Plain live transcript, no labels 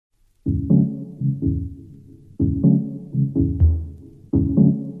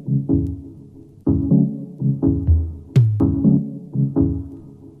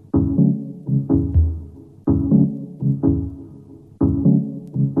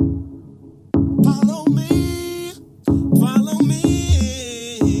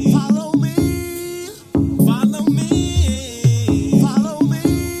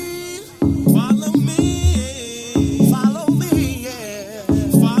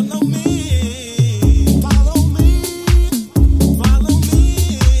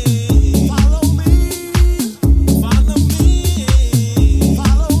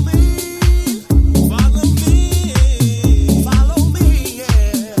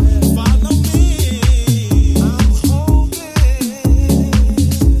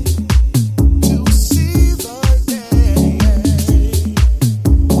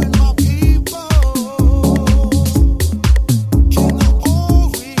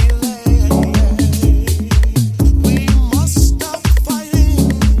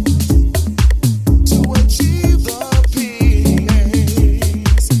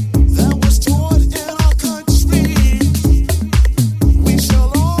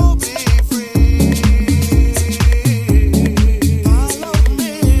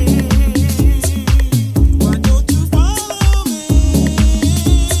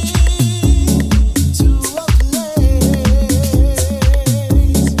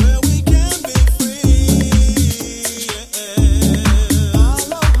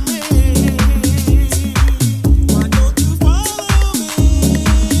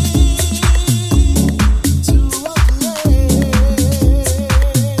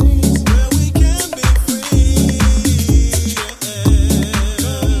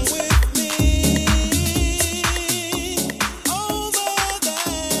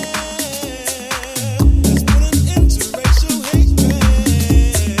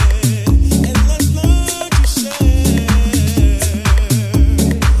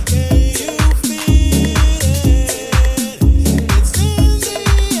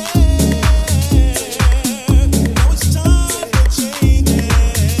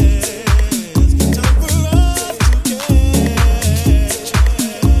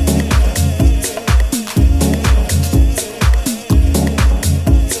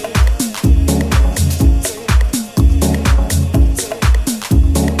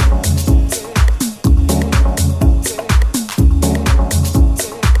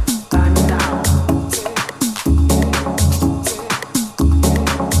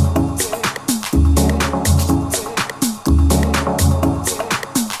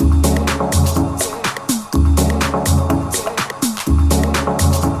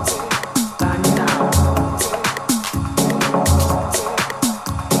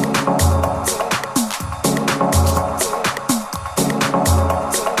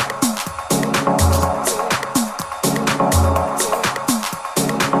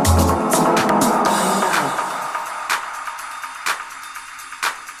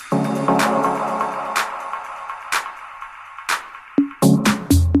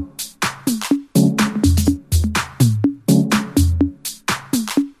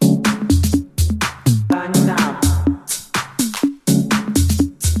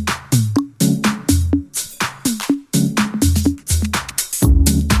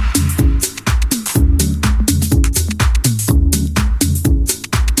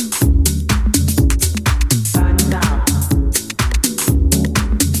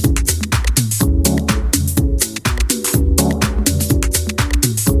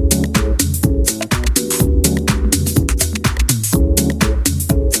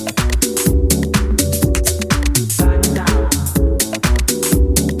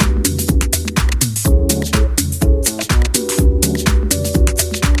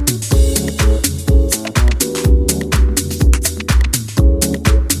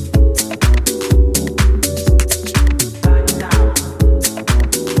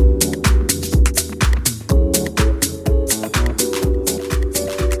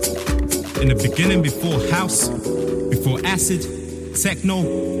beginning, before house, before acid, techno,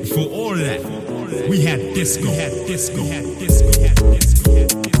 before all of that, we had disco. We had disco. We had disco. We had disco. We had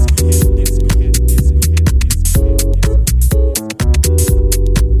disco.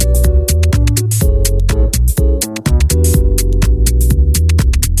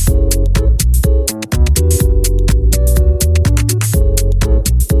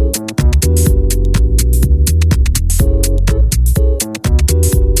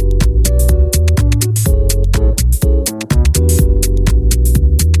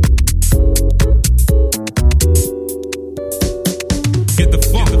 Get the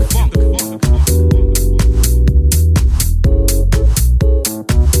funk.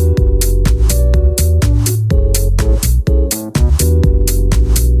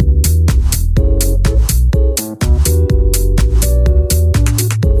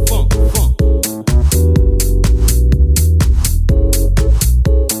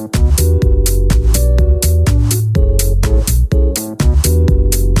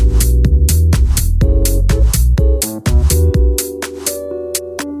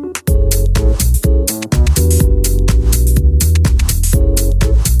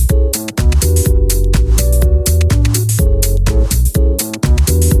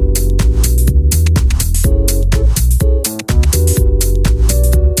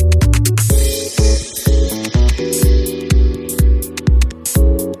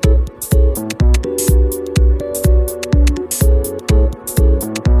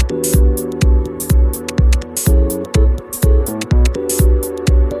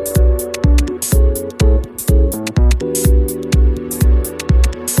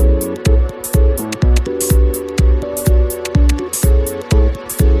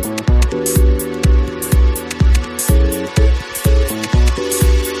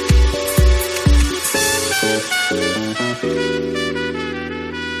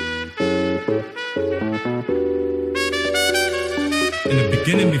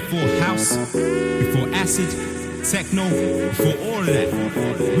 beginning, before house, before acid, techno, before all of that,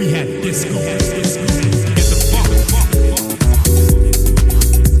 we had disco. Get the funk.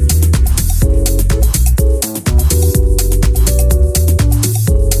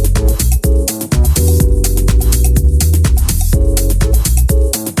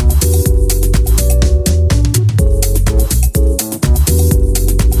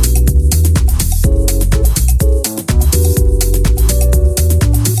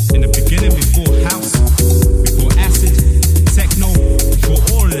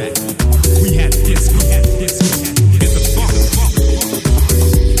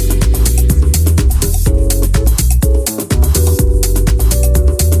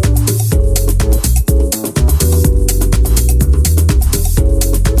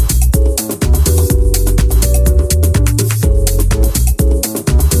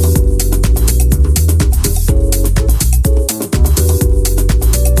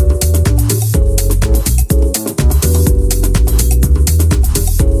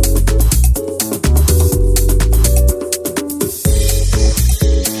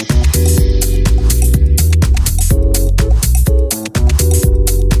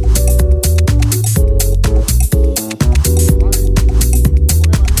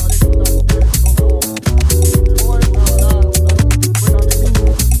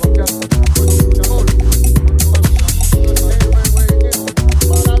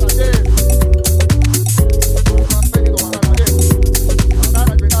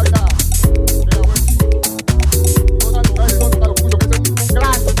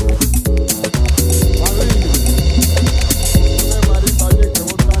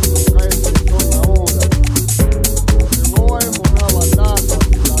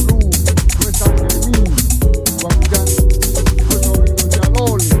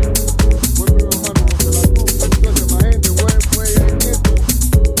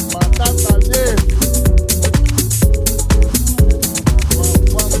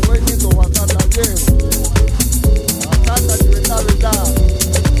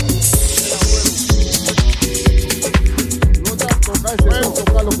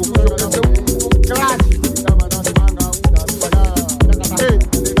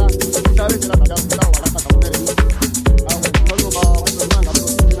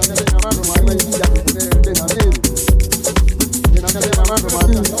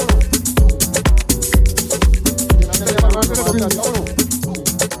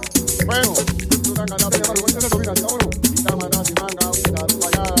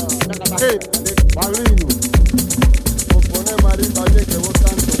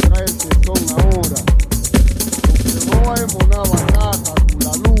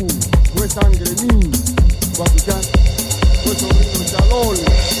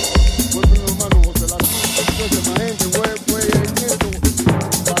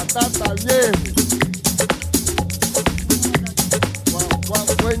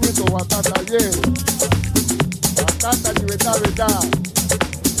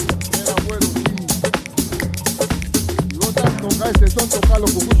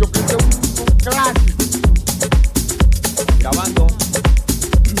 Grabando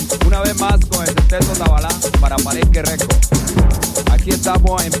una vez más con el Sexteto Tabalá para Palenque Records. Aquí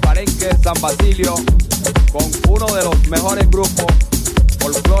estamos en Palenque, San Basilio, con uno de los mejores grupos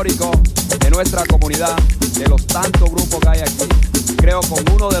folclóricos de nuestra comunidad, de los tantos grupos que hay aquí. Creo con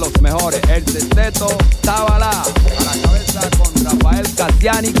uno de los mejores, el Sexteto Tabalá, a la cabeza con Rafael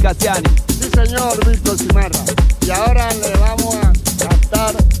Cassiani. Sí, señor, Víctor Cimarra. Y ahora le vamos a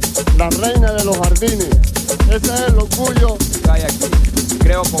cantar La Reina de los Jardines. Ese es el orgullo que hay aquí.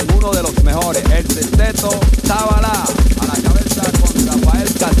 Creo con uno de los mejores, el Sexteto Tabalá, a la cabeza con Rafael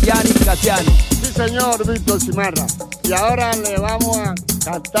Cassiani. Sí, señor, Víctor Cimarra. Y ahora le vamos a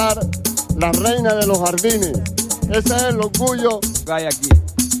cantar La Reina de los Jardines. Ese es el orgullo que hay aquí.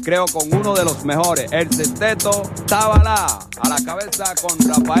 Creo con uno de los mejores, el Sexteto Tabalá, a la cabeza con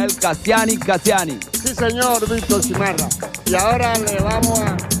Rafael Cassiani. Sí, señor, Víctor Cimarra. Y ahora le vamos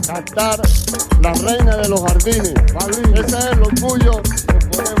a cantar La Reina de los Jardines. Ese es el orgullo de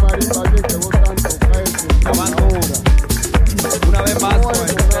poner Marín Valle, que vos tanto caes. Grabando una vez más con el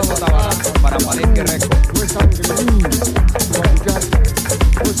Sexteto Tabalá para Palenque Records. Fue sangre mía,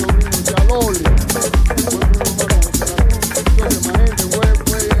 fue sobrino Yaloli, fue mi hermano José Cruz, fue gente, fue el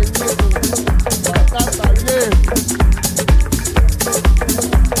nieto, batata viejo.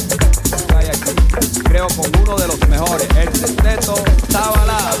 Hay aquí. Creo con uno de los mejores, el Sexteto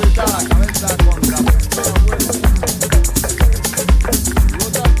Tabalá, a la cabeza con Rafael.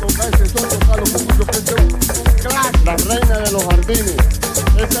 La Reina de los Jardines.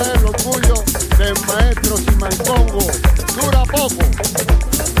 Ese es el orgullo del maestro Simancongo. Dura poco.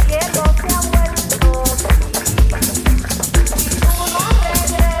 Cielo se ha vuelto gris, y tú no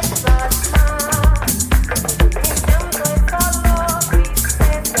regresas más. Mi llanto es solo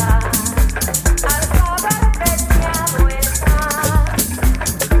tristeza, al saber que ya no estás.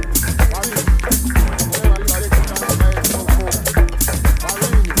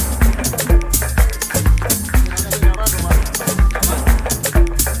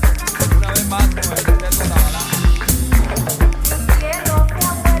 Una vez más con el sexteto Tabalá. Mi cielo se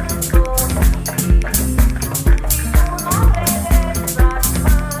ha vuelto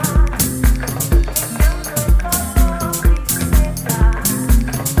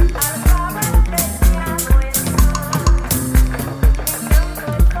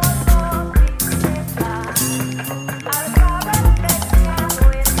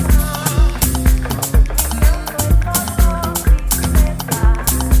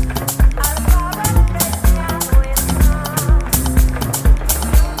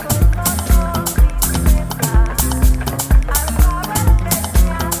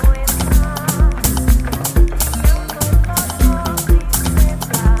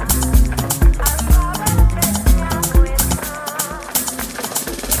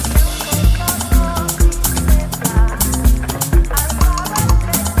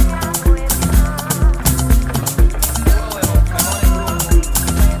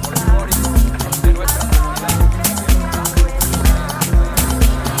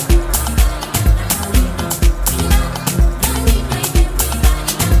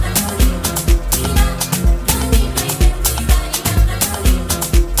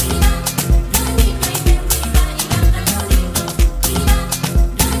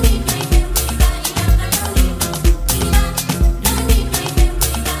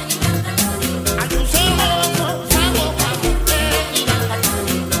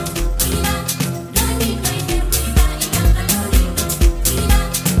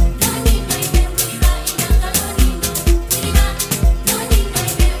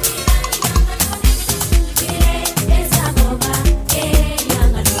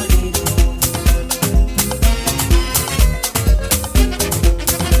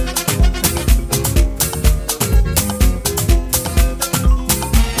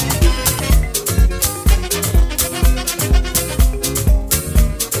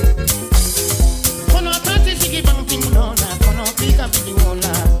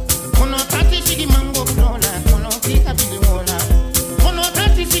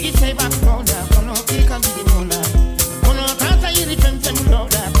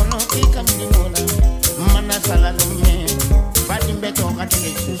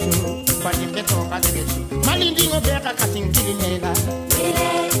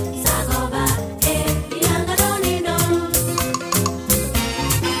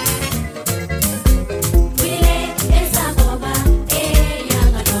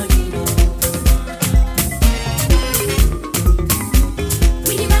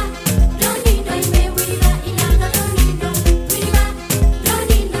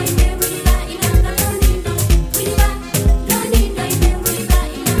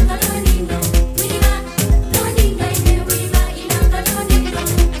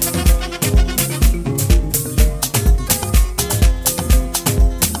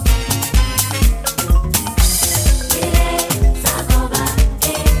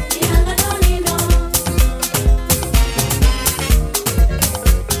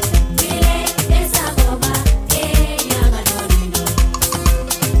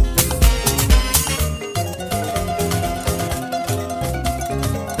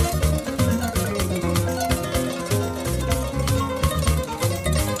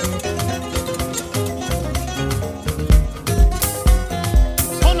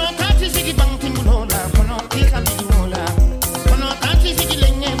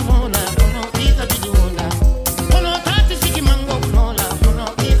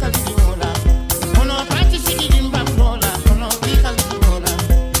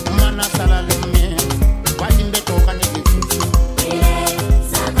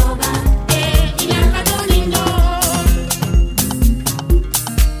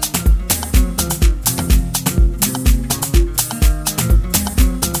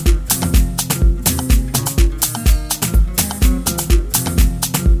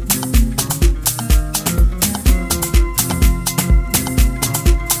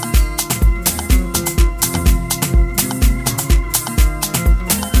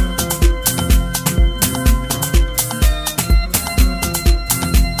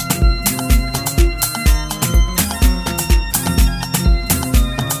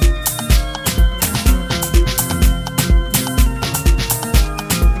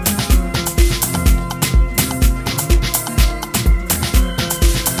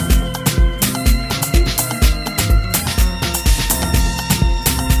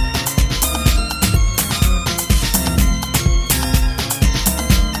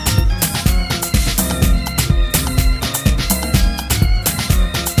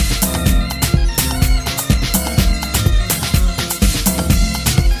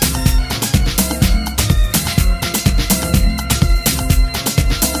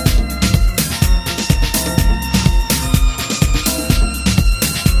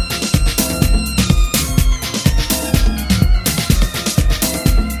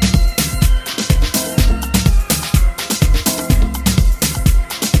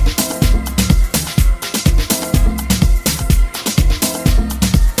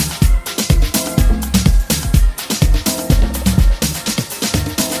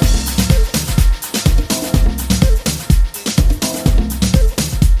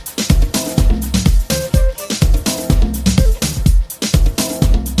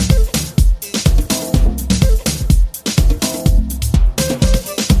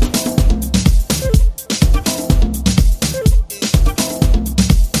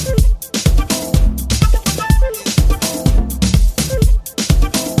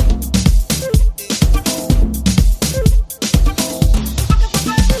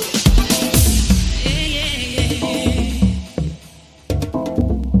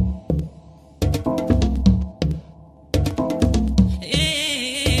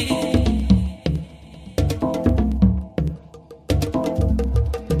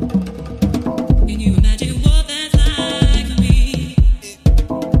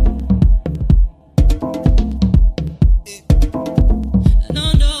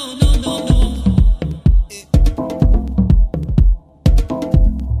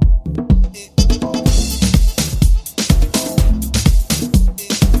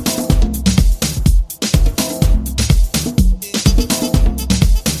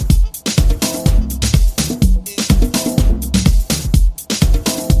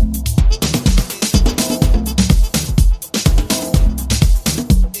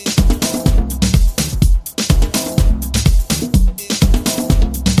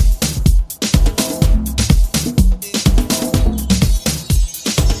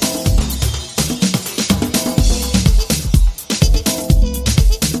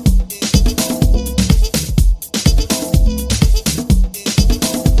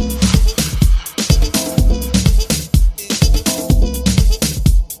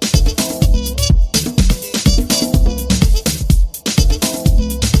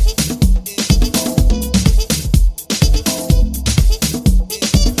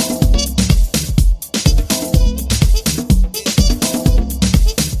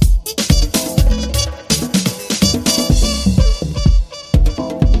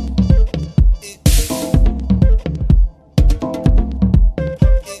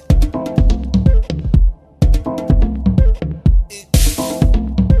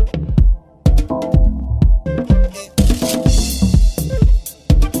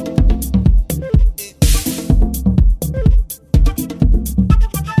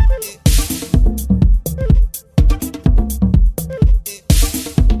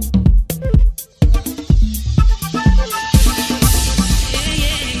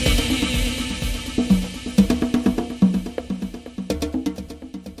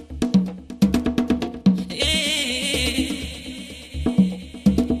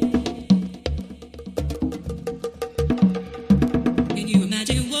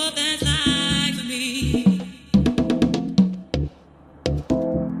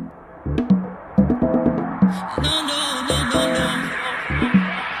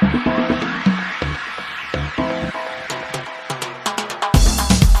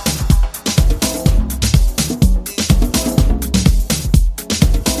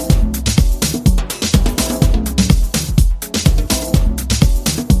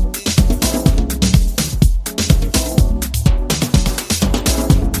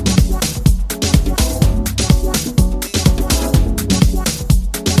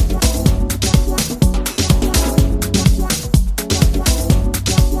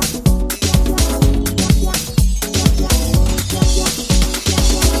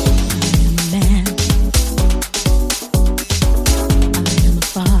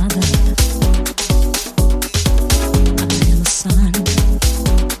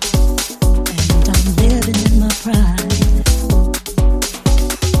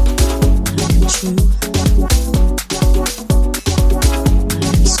I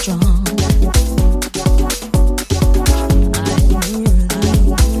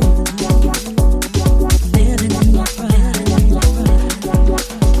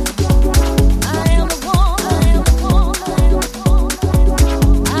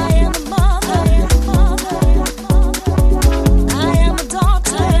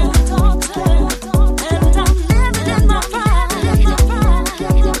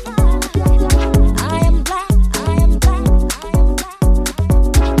am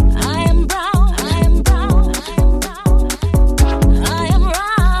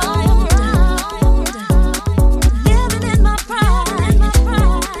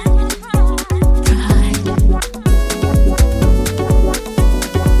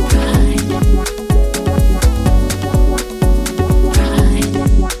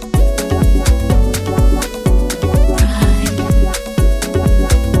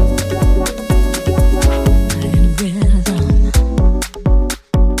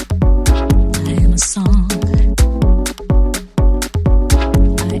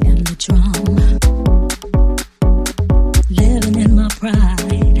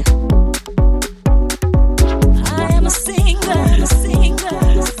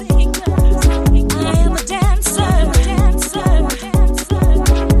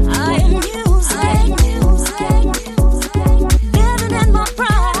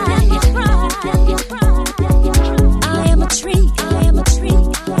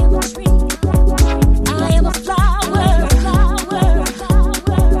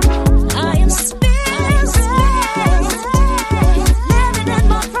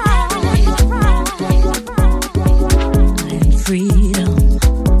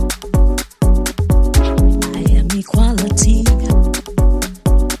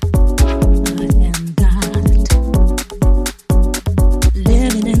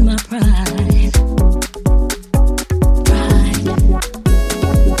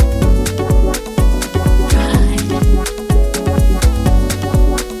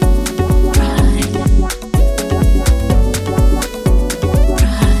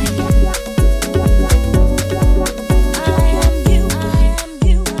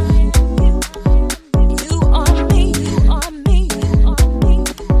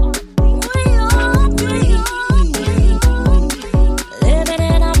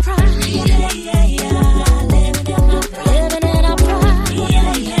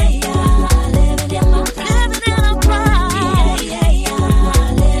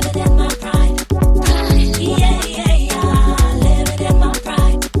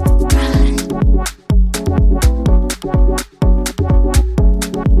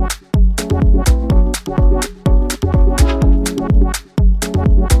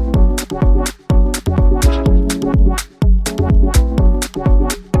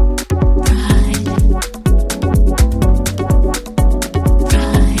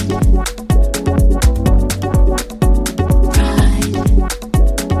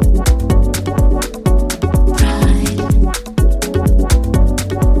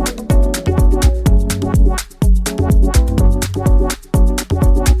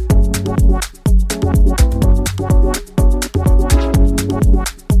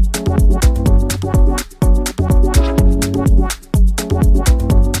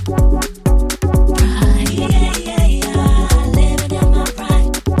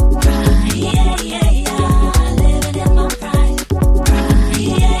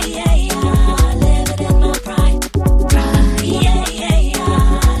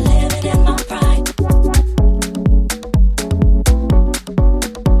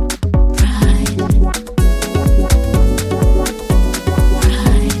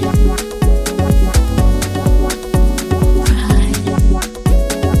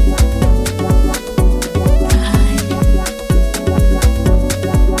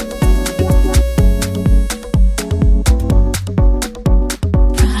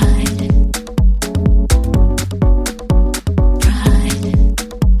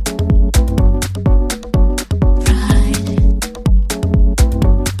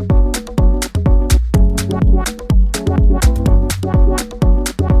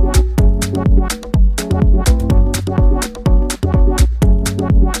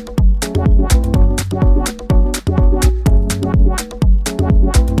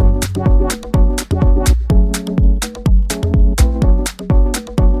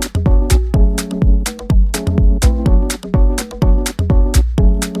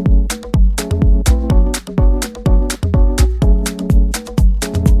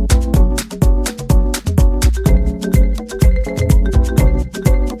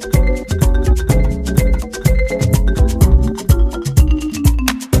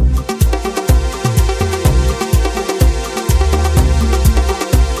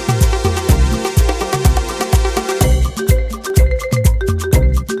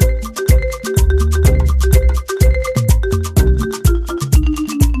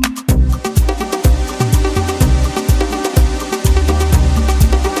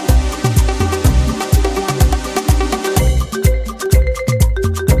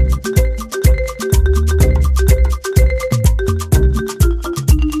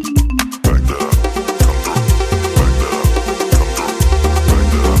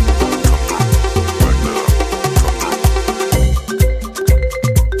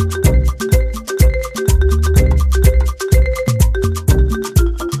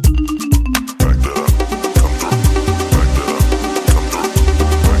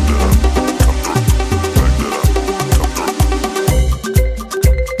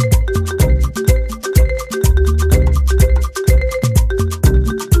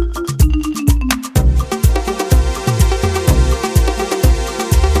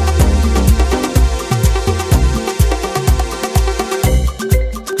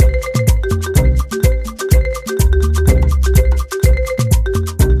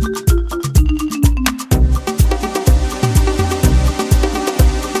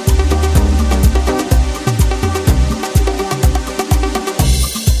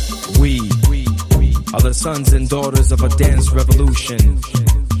daughters of a dance revolution.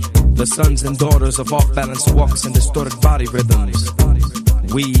 The sons and daughters of off-balance walks and distorted body rhythms.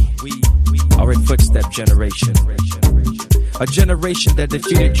 We are a footstep generation. A generation that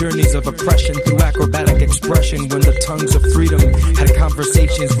defeated journeys of oppression through acrobatic expression when the tongues of freedom had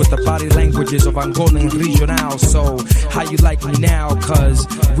conversations with the body languages of Angolan regional. So, how you like me now? Cause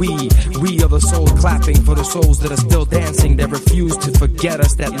we are the souls clapping for the souls that are still dancing, that refuse to forget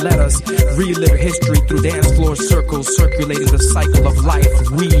us, that let us relive history through dance floor circles, circulating the cycle of life.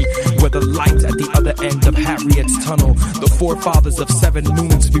 We were the light at the other end of Harriet's tunnel, the forefathers of 7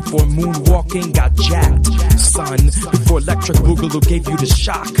 moons before moonwalking got jacked. Son, before electric boogaloo gave you the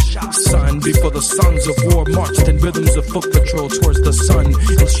shock. Son, before the sons of war marched in rhythms of foot patrol towards the sun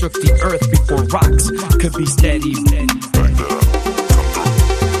and shook the earth before rocks could be steady.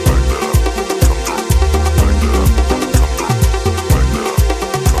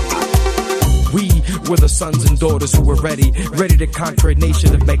 We're the sons and daughters who were ready to conquer a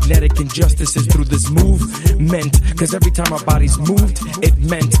nation of magnetic injustices through this movement. Cause every time our bodies moved, it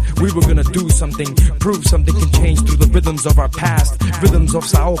meant we were gonna do something, prove something can change through the rhythms of our past. Rhythms of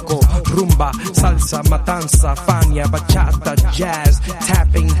saoko, rumba, salsa, matanza, fania, bachata, jazz,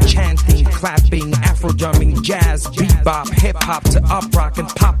 tapping, chanting, clapping, afro drumming, jazz, bebop, hip hop to up rock and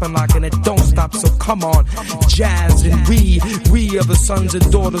pop and lock, and it don't stop. So come on, jazz. And we are the sons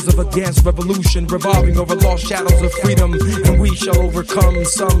and daughters of a dance revolution, revolving over lost shadows of freedom, and we shall overcome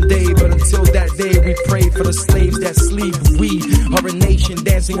someday. But until that day, we pray for the slaves that sleep. We are a nation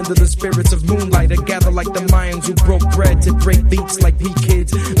dancing under the spirits of moonlight, that gather like the Mayans who broke bread to break beats like we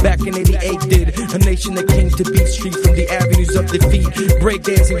kids back in 88 did. A nation that came to Beat Street from the avenues of defeat,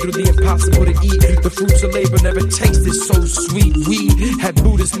 breakdancing through the impossible to eat. The fruits of labor never tasted so sweet. We had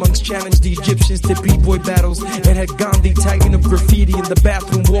Buddhist monks challenge the Egyptians to b-boy battles, and had Gandhi tagging up graffiti in the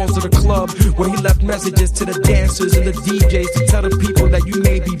bathroom walls of the club, where he left messages to the dancers and the DJs to tell the people that you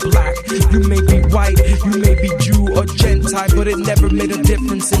may be black, you may be white, you may be Jew or Gentile, but it never made a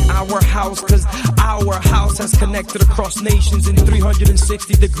difference in our house. Cause our house has connected across nations in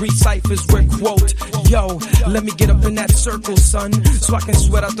 360-degree ciphers where, quote, yo, let me get up in that circle, son, so I can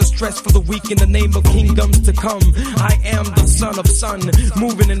sweat out the stress for the week in the name of kingdoms to come. I am the son of sun,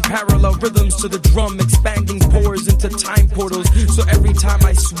 moving in parallel rhythms to the drum, expanding pores into time portals, so every time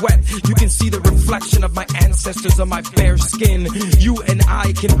I sweat, you can see the reflection of my ancestors on my bare skin. You and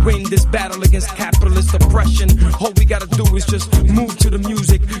I can win this battle against capitalist oppression. All we gotta do is just move to the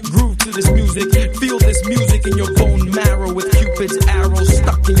music, groove to this music, feel this music in your bone marrow with Cupid's arrow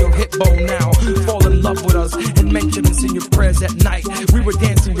stuck in your hip bone now. Fall in love with us and mention us in your prayers at night. We were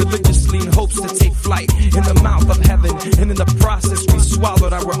dancing religiously in hopes to take flight in the mouth of heaven, and in the process we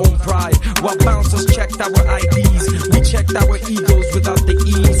swallowed our own pride while bouncers checked our IDs. We checked our egos without the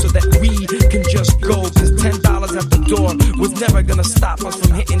E so that we can just go. Cause $10 at the door was never gonna stop us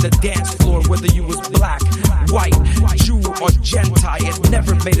from hitting the dance floor. Whether you was black, white, Jew or Gentile, it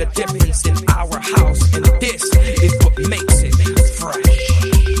never made a difference in our house. And this is what makes it fresh.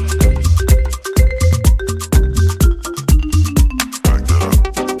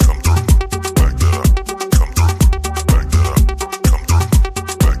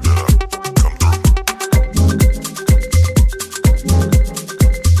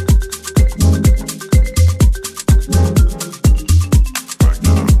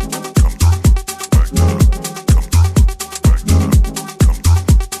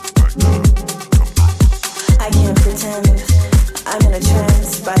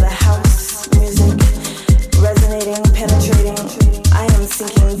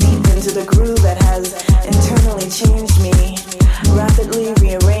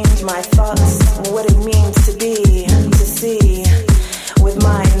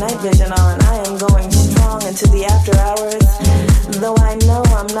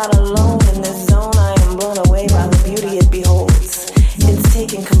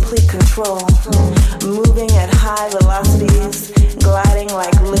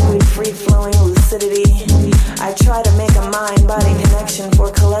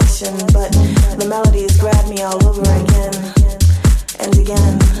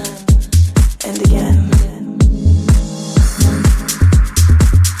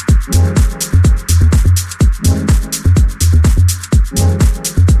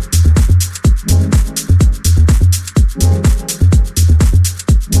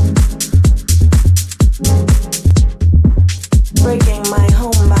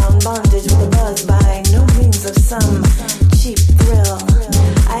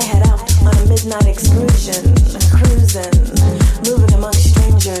 Cruising, moving amongst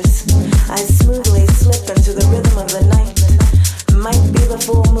strangers. I smoothly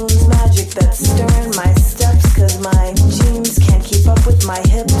my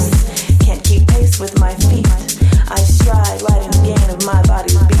hips can't keep pace with my feet. I stride right in the gain of my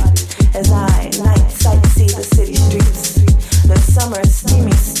body's beat as I night sightsee the city streets. The summer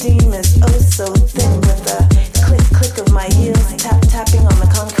steamy steam is oh so thick with the click click of my heels tapping on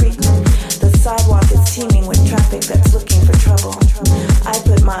the concrete. The sidewalk is teeming with traffic that's looking for trouble. I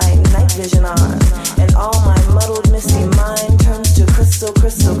put my night vision on and all my muddled misty mind turns to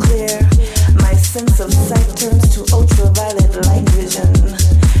crystal clear. My sense of sight turns to ultraviolet light vision.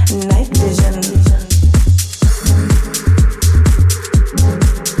 Night vision.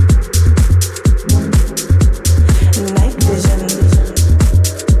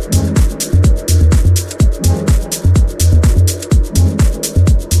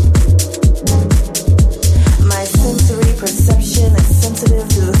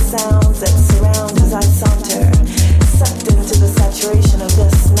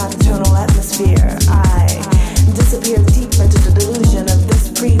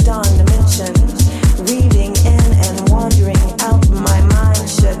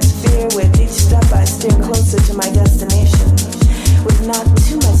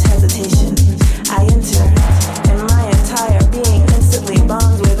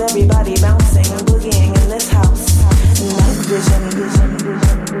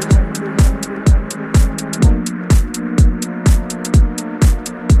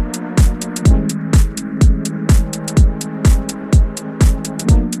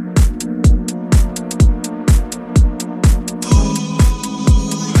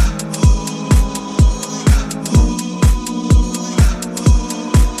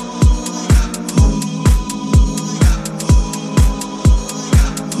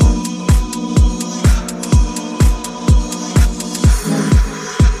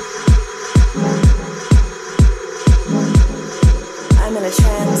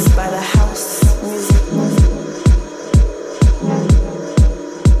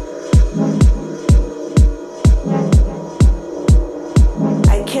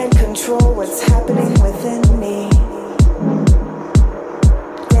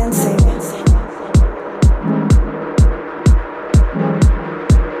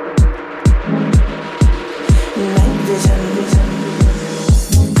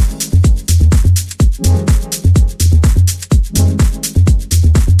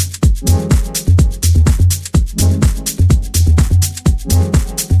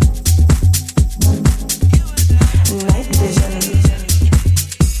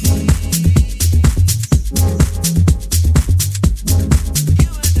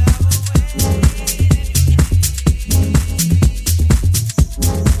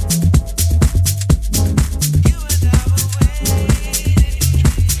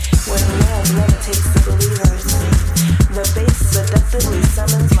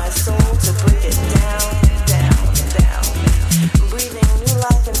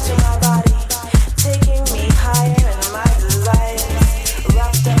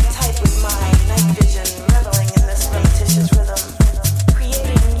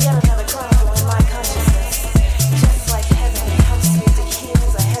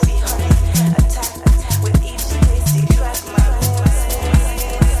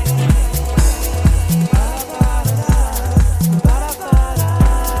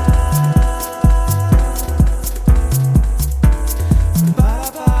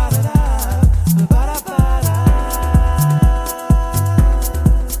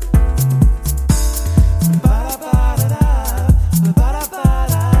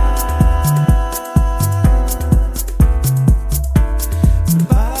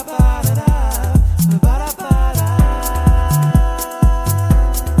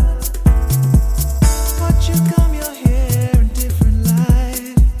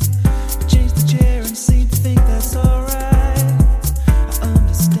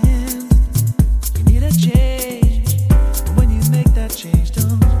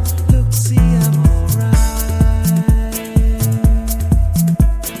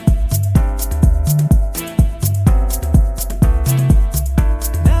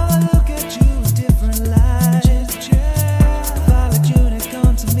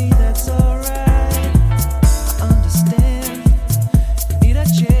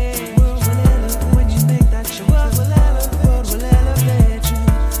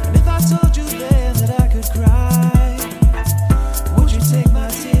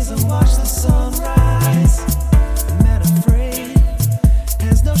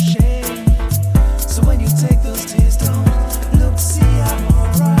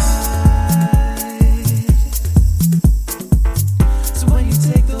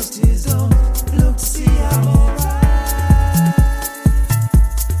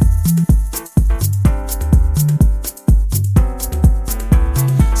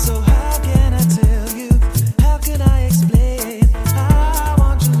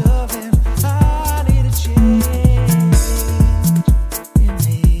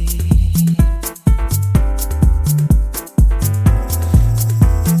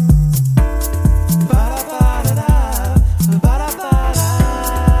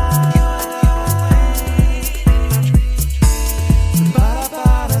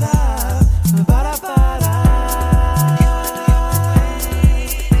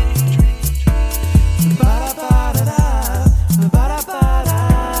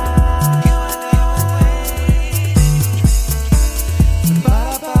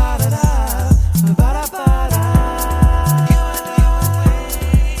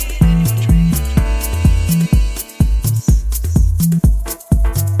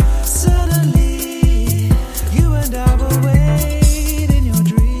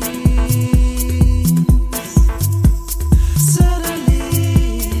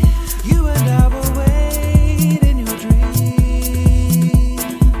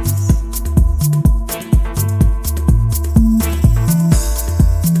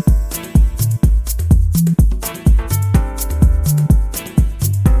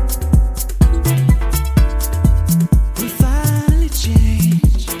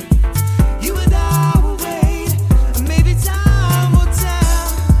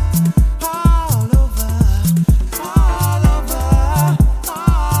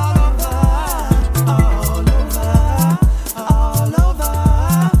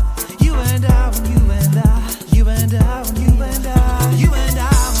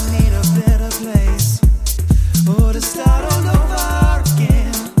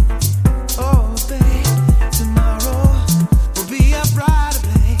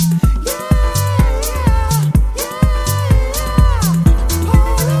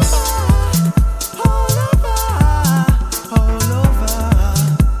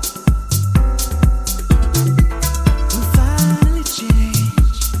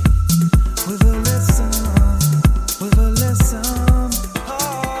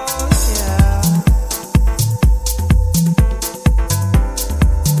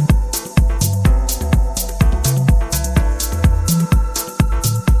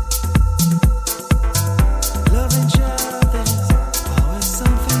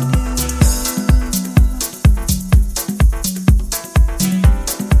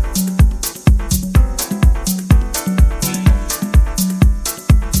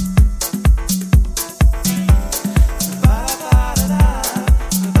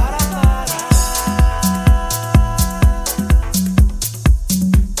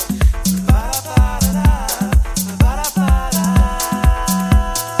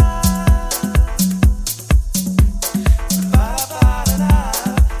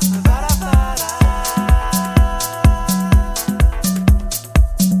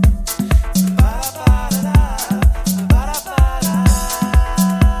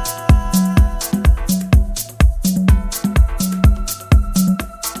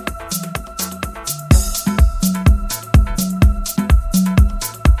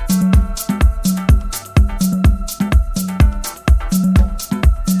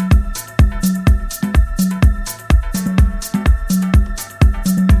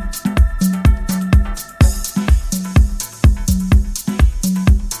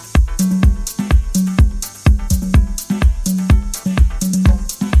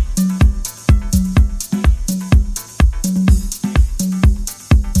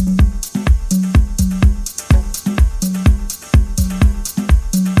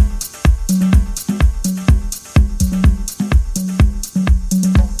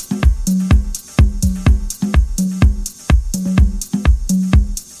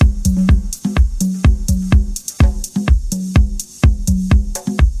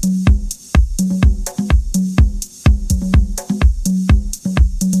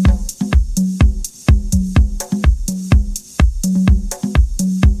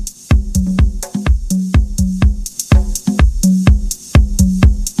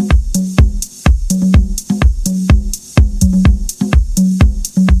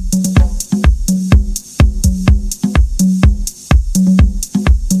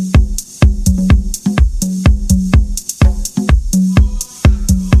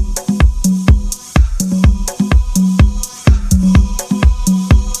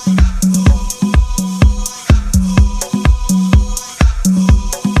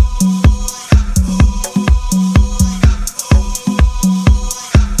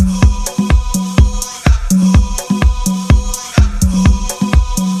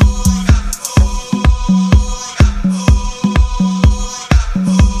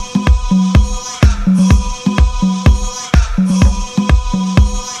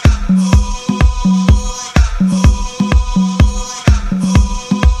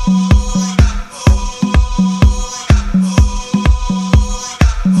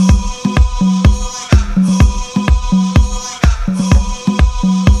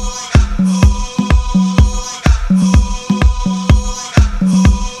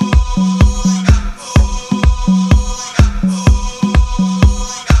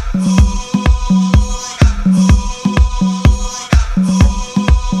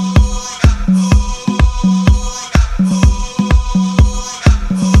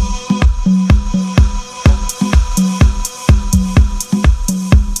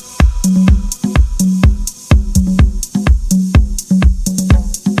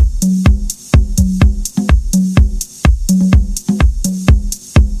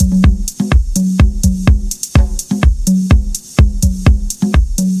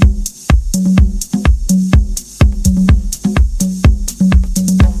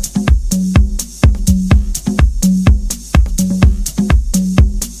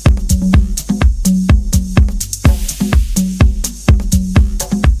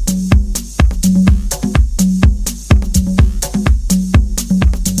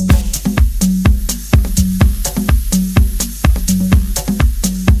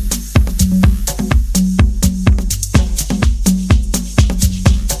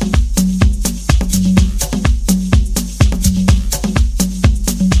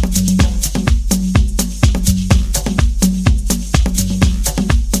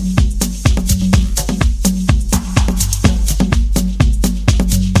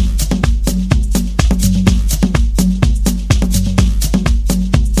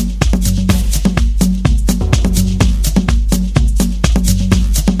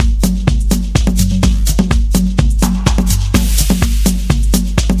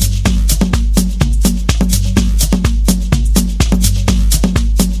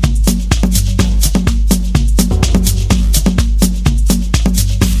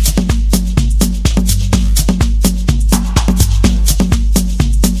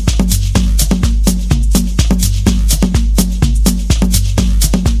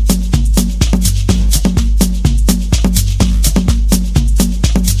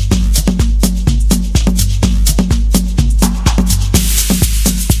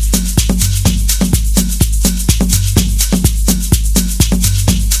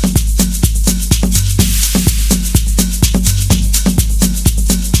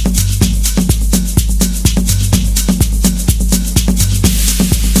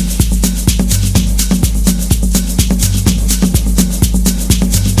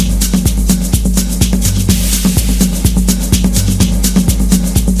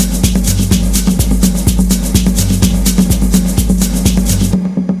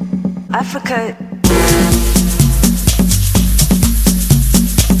 cut.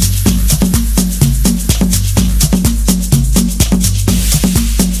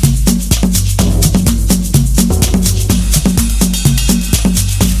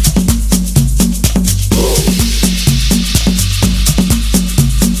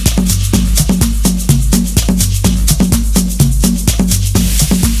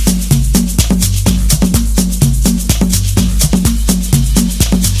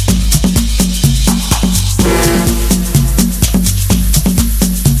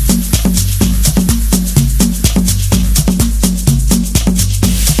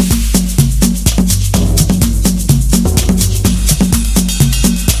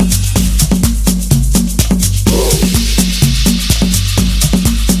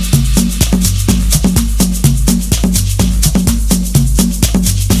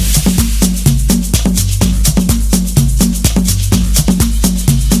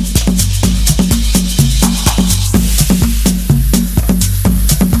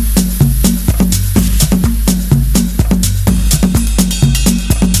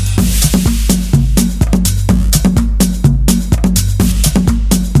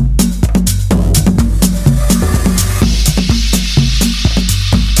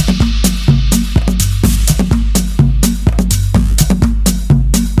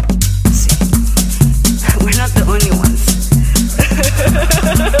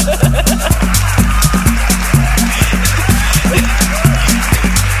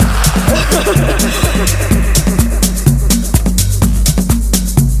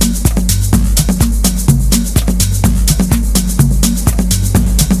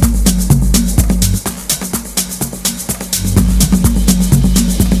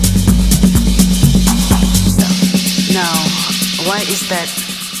 Is that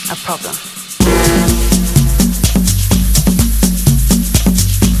a problem?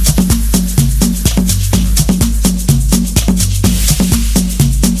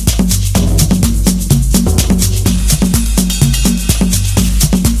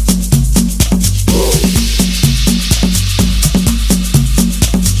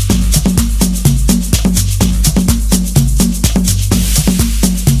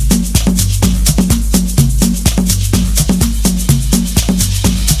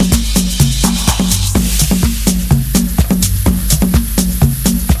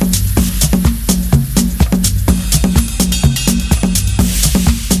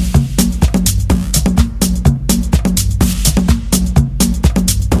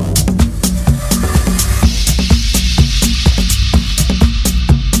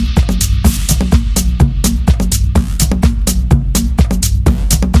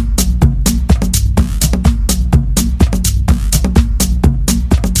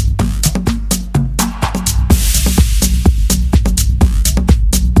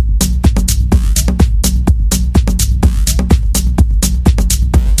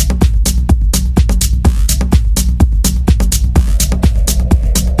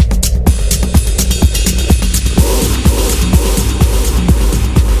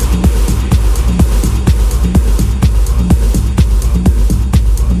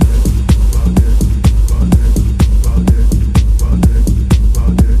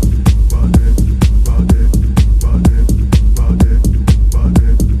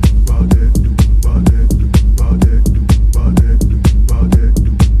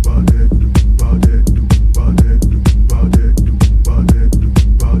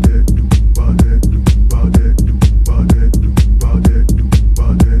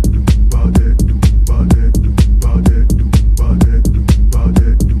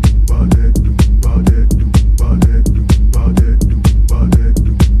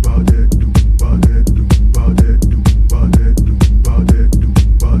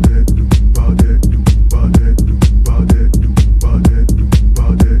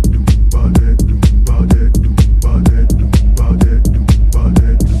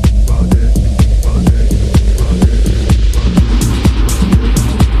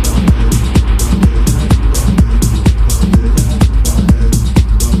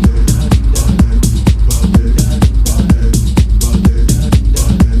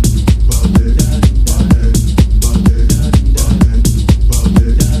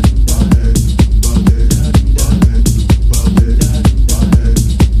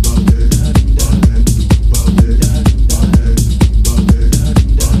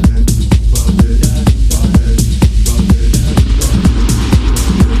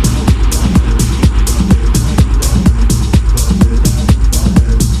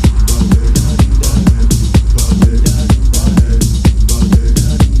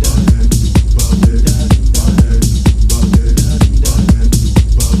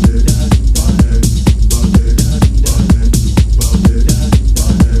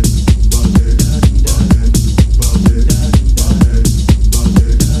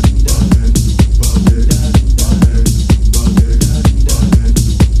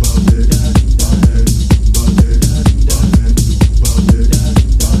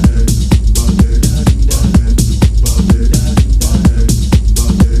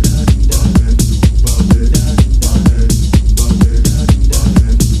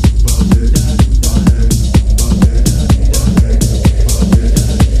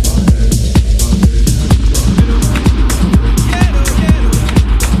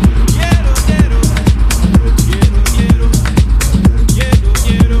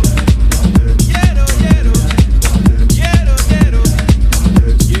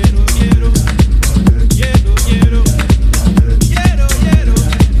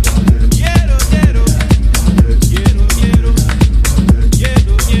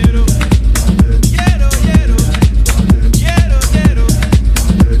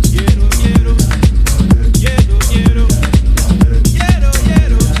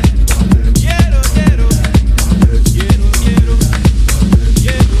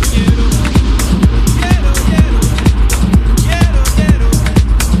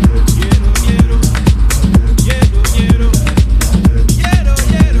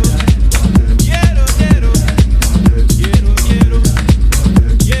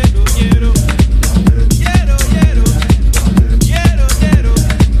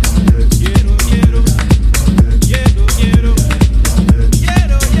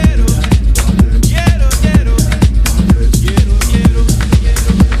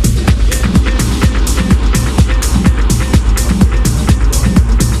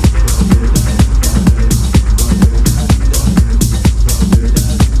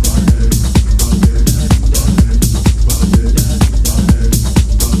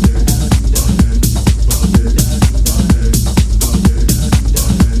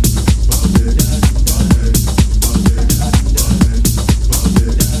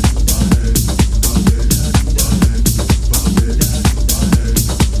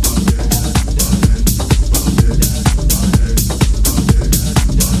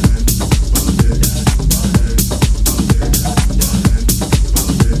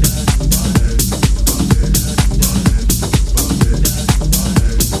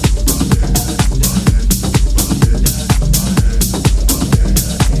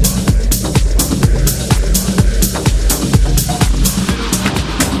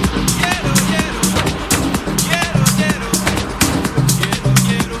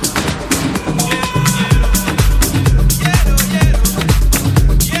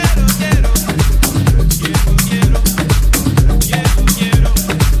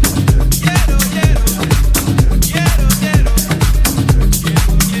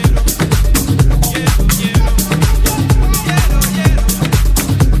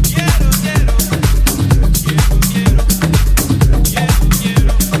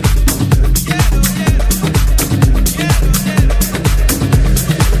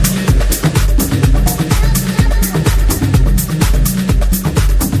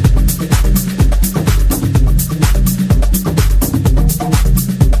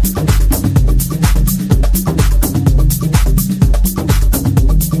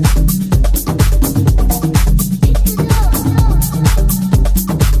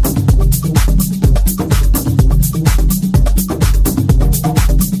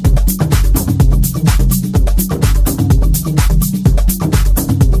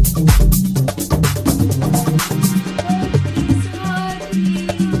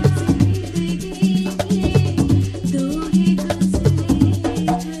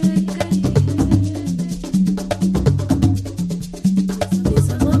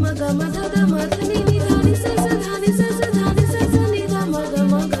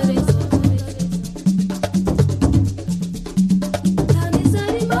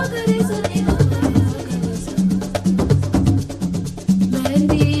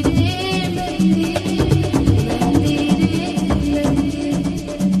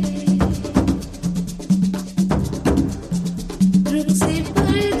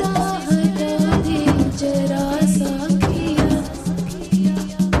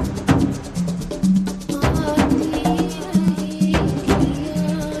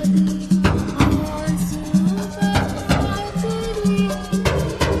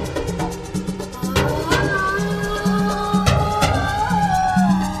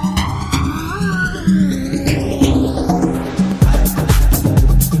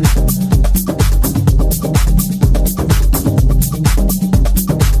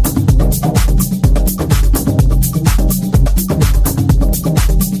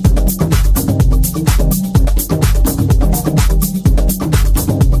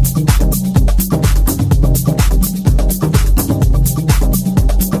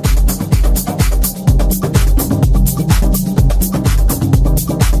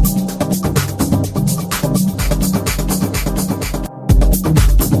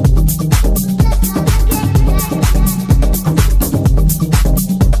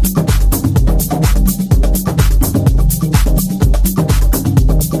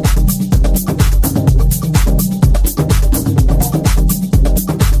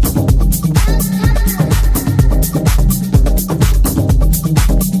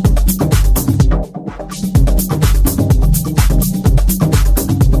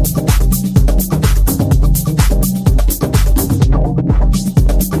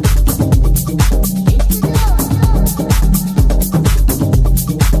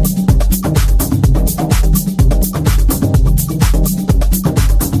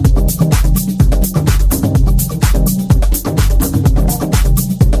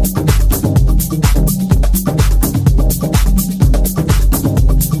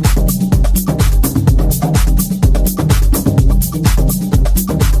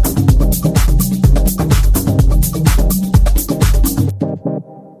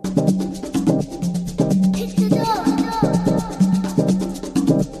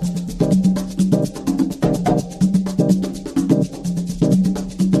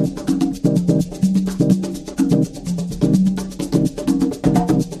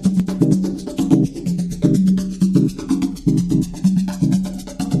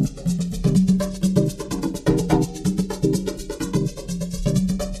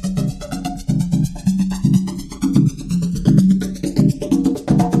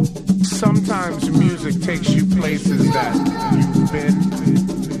 takes you places that you've been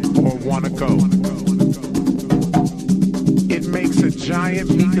or want to go. It makes a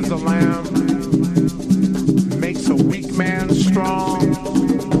giant meek as a lamb, makes a weak man strong,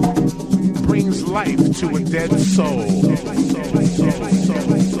 brings life to a dead soul.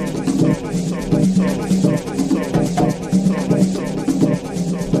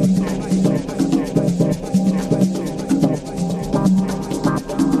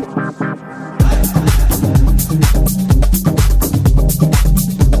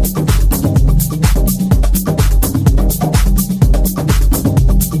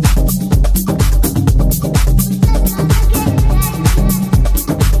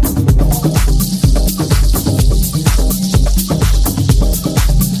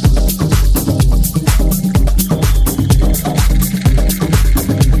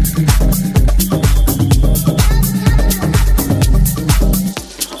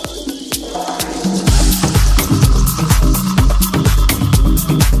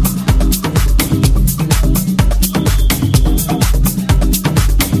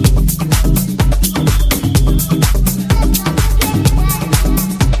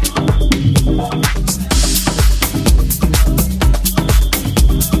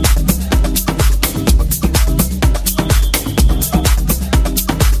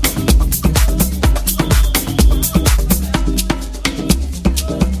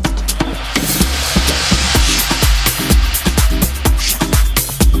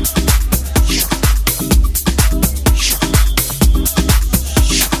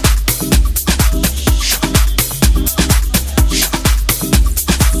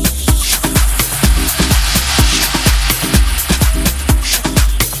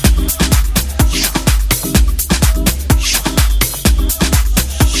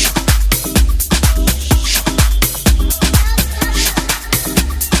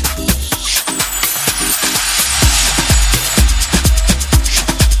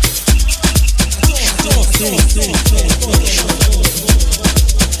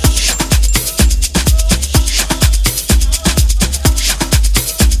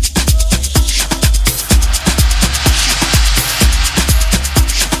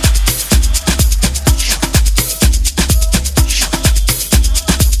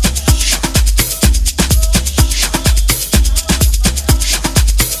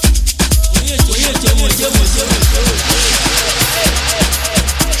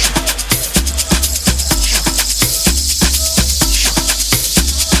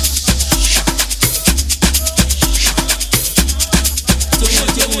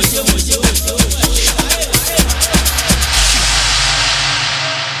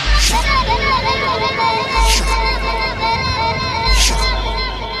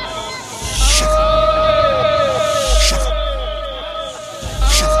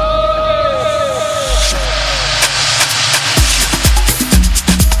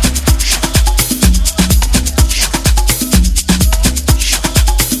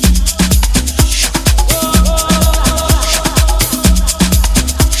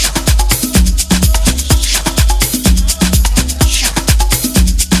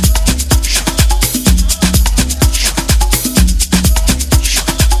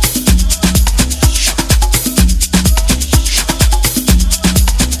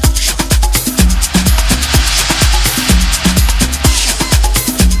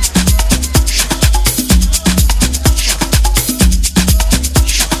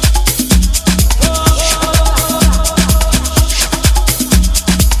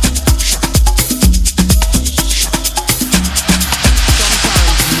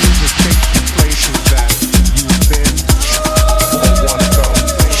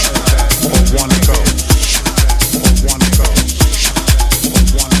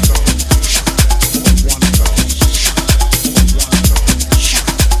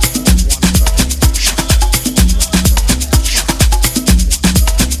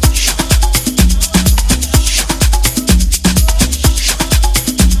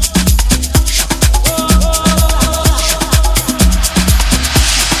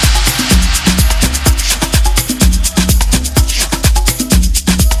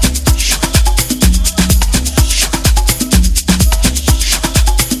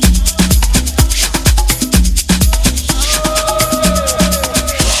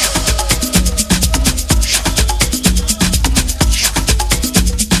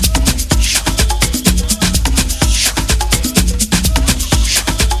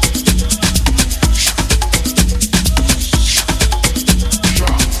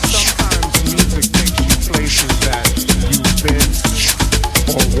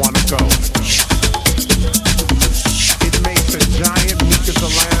 go. It makes a giant meek as a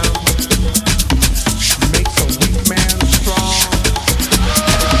lamb.